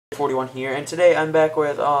Ender41 here, and today I'm back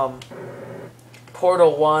with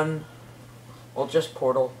Portal 1, well just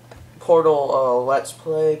Portal Let's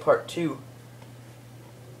Play Part 2.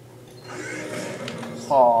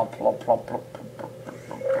 Hello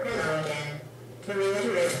again. To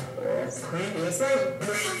reiterate, previously,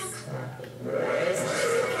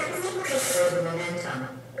 the momentum.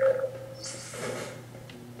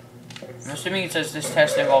 I'm assuming it says this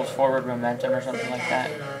test involves forward momentum or something like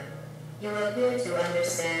that. You appear to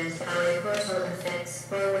understand how a portal affects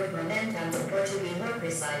forward momentum, or to be more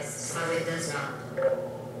precise, how it does not.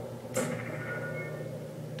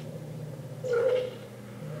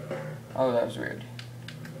 Oh, that was weird.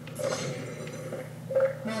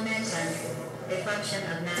 Momentum, a function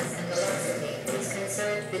of mass and velocity, is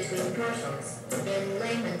conserved between portals. In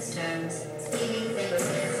layman's terms, speeding thing goes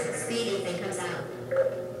in, speeding thing comes out.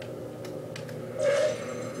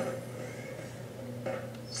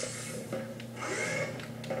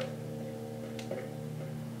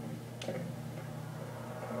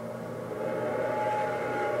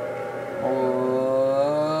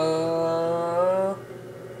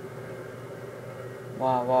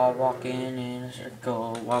 Walking in a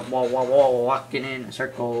circle. Walking in a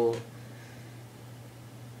circle.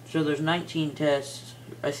 So there's 19 tests,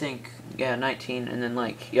 I think. Yeah, 19, and then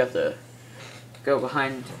like you have to go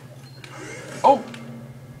behind. Oh.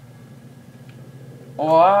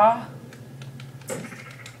 What?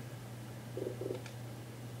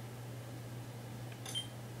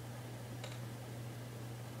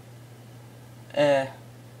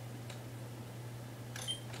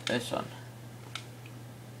 This one.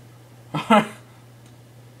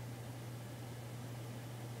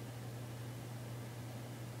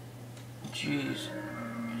 Jeez.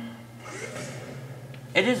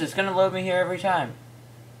 It's gonna load me here every time.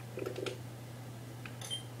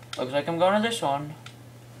 Looks like I'm going to this one.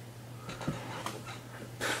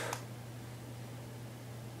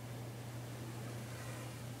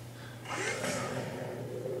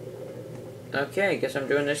 Okay, guess I'm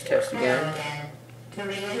doing this test again. To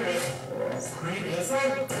reiterate,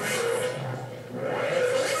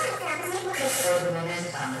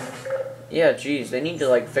 Yeah, geez, they need to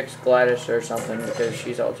like fix Gladys or something because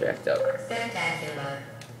she's all jacked up. Spectacular.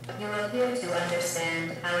 You appear to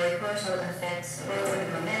understand how a portal affects forward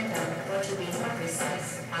momentum, or to be more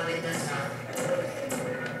precise, how it does not.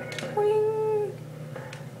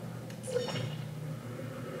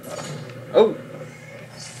 Oh!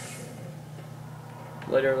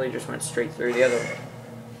 Literally just went straight through the other one.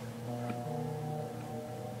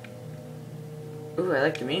 Ooh, I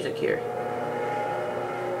like the music here.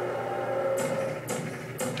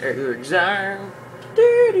 Exile.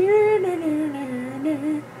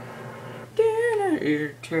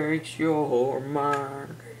 It takes your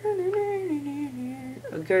mind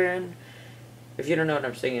again. If you don't know what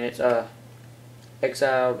I'm singing, it's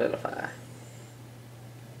Exile Vilify.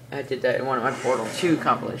 I did that in one of my Portal 2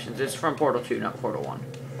 compilations. It's from Portal 2, not Portal 1.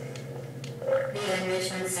 The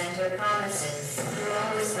Enrichment Center promises to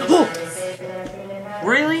always provide a safe environment.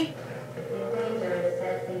 Really?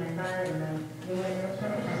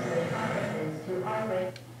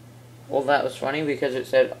 Well, that was funny because it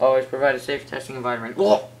said always provide a safe testing environment.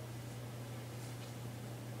 Whoa!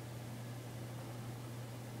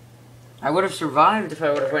 I would have survived if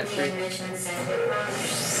I would have went through. The Enrichment Center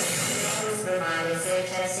promises to always provide a safe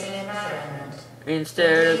testing environment.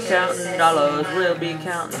 Instead of counting dollars, we'll be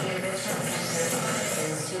counting. The Enrichment Center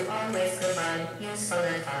promises to always provide useful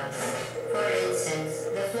advice. For instance,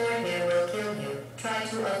 the floor here will kill you. Try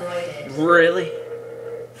to avoid it. Really?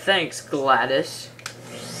 Thanks, Gladys.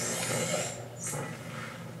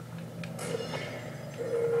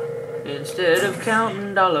 Instead of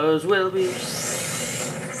counting dollars, we'll be.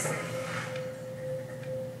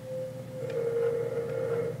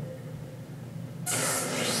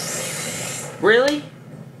 Really?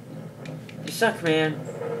 You suck, man.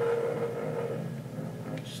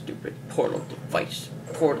 Stupid portal device.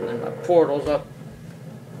 Portaling my portals up.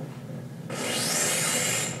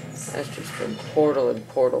 That's just from Portal and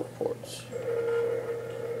Portal ports.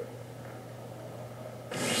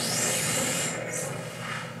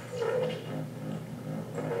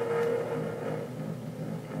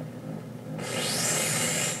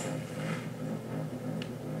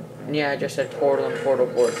 Yeah, I just said Portal and Portal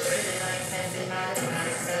ports.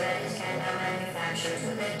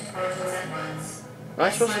 Am I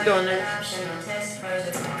supposed to go in there?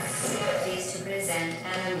 Pleased to present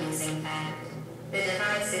an amusing fact. The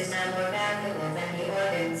device is now more valuable than the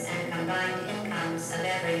organs and combined incomes of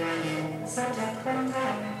everyone in. Subject one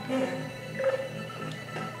time here.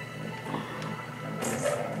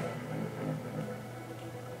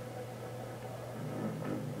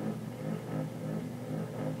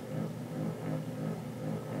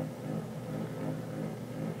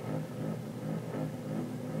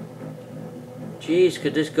 Jeez,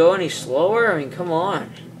 could this go any slower? I mean, come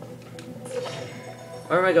on.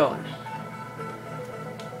 Where am I going?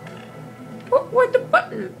 What the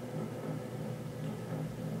button?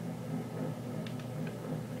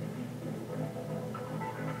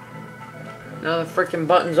 No, the freaking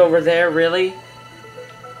button's over there, really?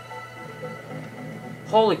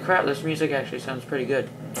 Holy crap, this music actually sounds pretty good.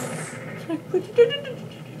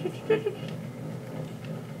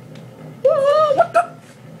 Whoa, what the?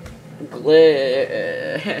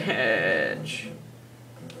 Glitch.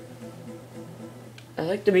 I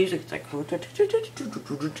like the music. It's like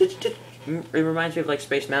it reminds me of like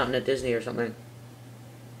Space Mountain at Disney or something.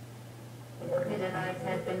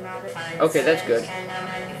 Okay, that's good.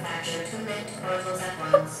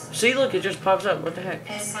 See, look, it just pops up. What the heck?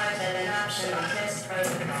 As part of an optional test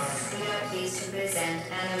protocol, we are pleased to present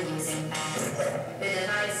an amusing fact. The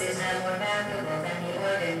device is now more valuable than the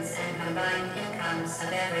organs and combined incomes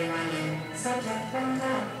of everyone in Subject 1.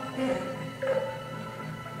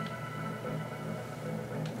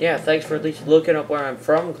 Yeah, thanks for at least looking up where I'm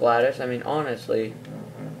from, Gladys. I mean, honestly.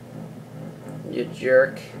 You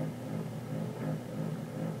jerk.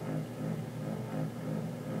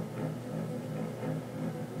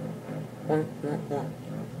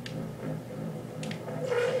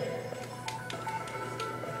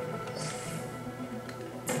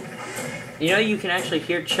 You know, you can actually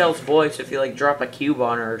hear Chell's voice if you like drop a cube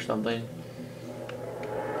on her or something.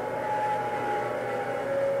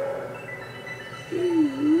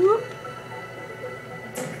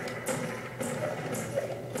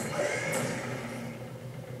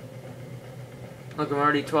 Look, I'm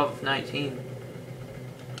already 12 of 19.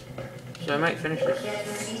 So I might finish this. Get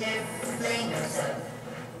defeated, playing yourself.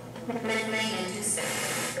 Playing into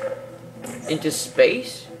space. Into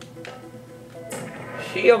space?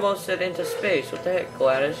 She almost said into space. What the heck,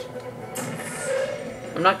 Gladys?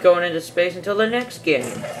 I'm not going into space until the next game.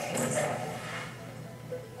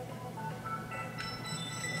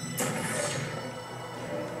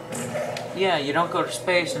 Yeah, you don't go to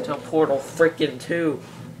space until Portal freaking 2.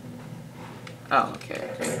 Oh,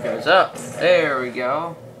 okay. It goes up. There we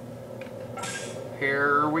go.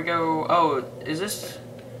 Here we go. Oh, is this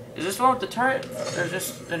the one with the turret? Or is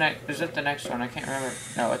this the next? Is it the next one? I can't remember.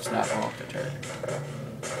 No, it's not the one with the turret.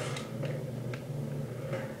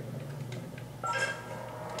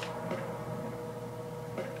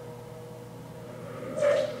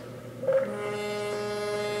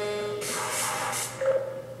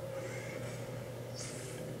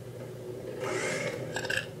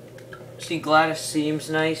 See, Gladys seems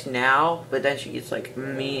nice now, but then she gets like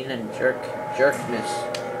mean and jerkness.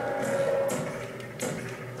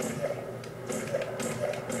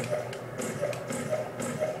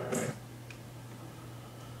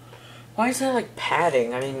 Why is that like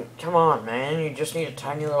padding? I mean, come on, man. You just need a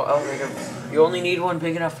tiny little elevator. You only need one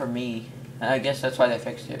big enough for me. I guess that's why they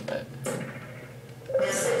fixed it, but... Now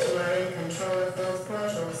that you are in control of both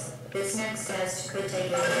portals, this next test could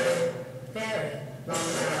take a very long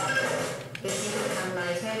time. If you become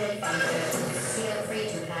lightheaded from thirst, feel free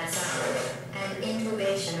to pass out. An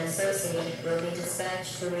intubation associate will be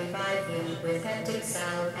dispatched to revive you with hectic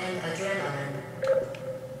salve and adrenaline.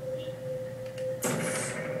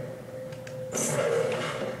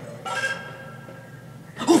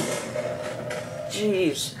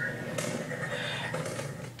 Jeez.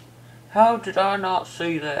 How did I not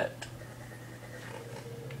see that?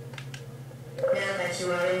 Now that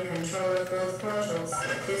you are in control of both portals,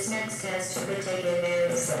 this next test could take a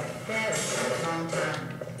very long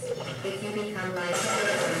time. If you become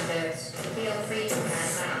lightheaded from thirst, feel free to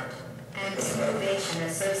pass out. An intubation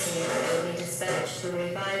associate will be dispatched to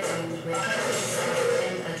revive you with hectic salve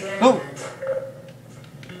and adrenaline.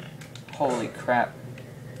 Holy crap.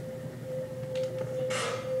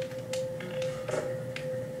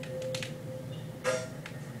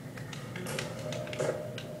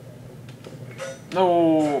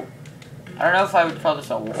 No, I don't know if I would call this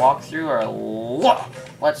a walkthrough or a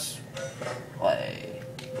let's play.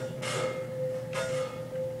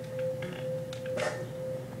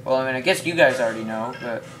 Well, I mean, I guess you guys already know,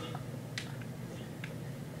 but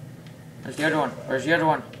where's the other one? Where's the other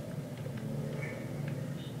one?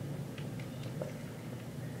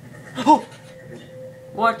 Oh,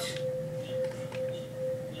 what?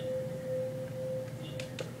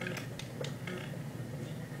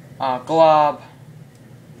 Glob.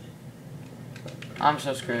 I'm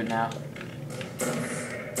so screwed now.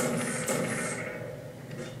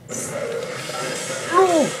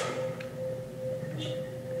 Ooh.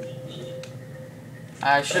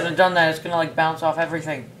 I shouldn't have done that. It's gonna like bounce off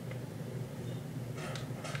everything.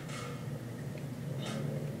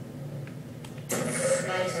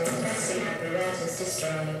 Vital testing apparatus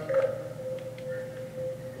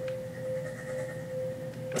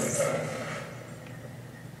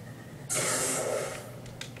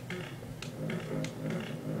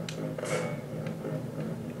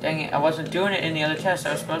Dang it, I wasn't doing it in the other test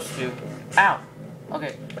I was supposed to. Ow!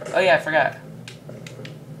 Okay. Oh yeah, I forgot.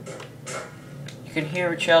 You can hear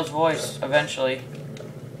Rachel's voice eventually.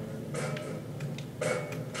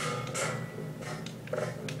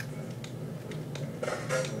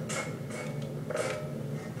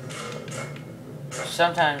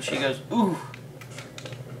 Sometimes she goes, ooh.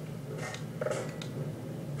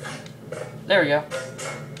 There we go.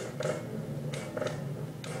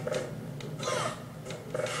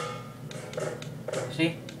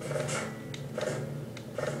 See?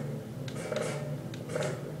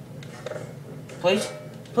 Please?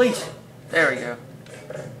 Please. There we go.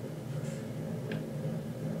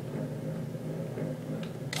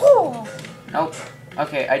 Woo! Nope.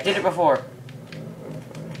 Okay, I did it before.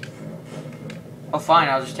 Oh, fine,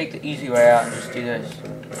 I'll just take the easy way out and just do this.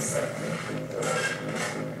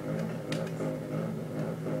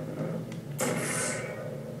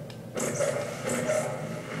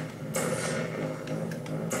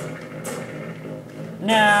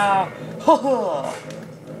 Now!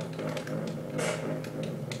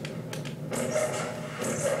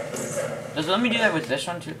 Does it let me do that with this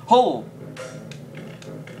one too? Oh!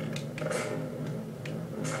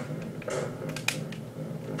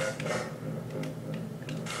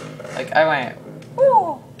 Like, I went,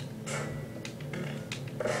 woo!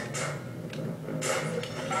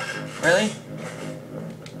 Really?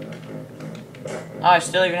 Oh, I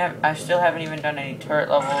still haven't even done any turret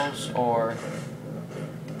levels or...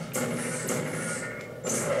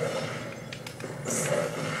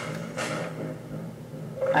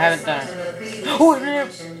 I haven't done it. Oh,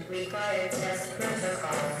 required test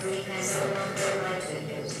protocol we can no longer lie to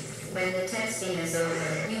you. When the testing is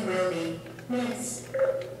over, you will be missed.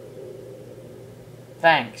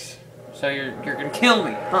 Thanks. So you're gonna kill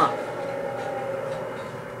me, huh?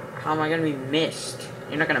 How am I gonna be missed?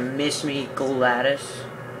 You're not gonna miss me, Gladys.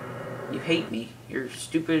 You hate me. You're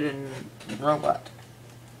stupid and robot.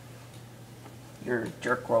 You're a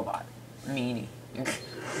jerk robot. Meanie.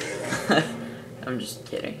 I'm just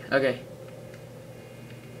kidding. Okay.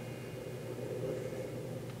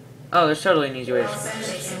 Oh, there's totally an easy way to... All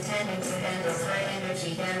subjects intending to handle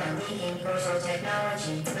high-energy gamma leaking portal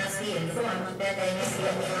technology must be informed that they may be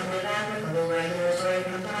immune with applicable regulatory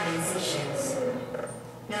compliance issues.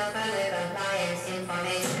 No further compliance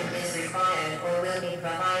information is required or will be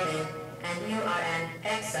provided, and you are an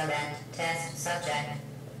excellent test subject.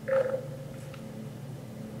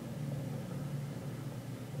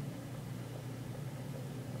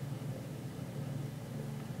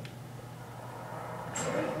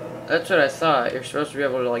 That's what I thought. You're supposed to be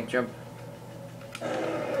able to, like, jump.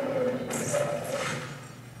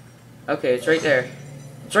 Okay, it's right there.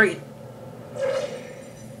 It's right...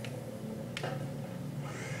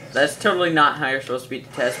 That's totally not how you're supposed to beat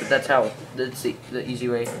the test, but that's how. That's the easy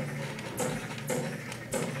way.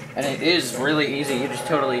 And it is really easy. You just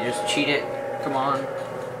totally just cheat it. Come on.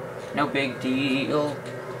 No big deal.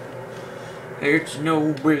 It's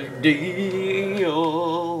no big deal.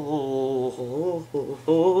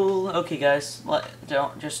 Okay, guys,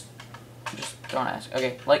 don't ask.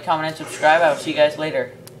 Okay, like, comment, and subscribe. I will see you guys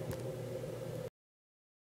later.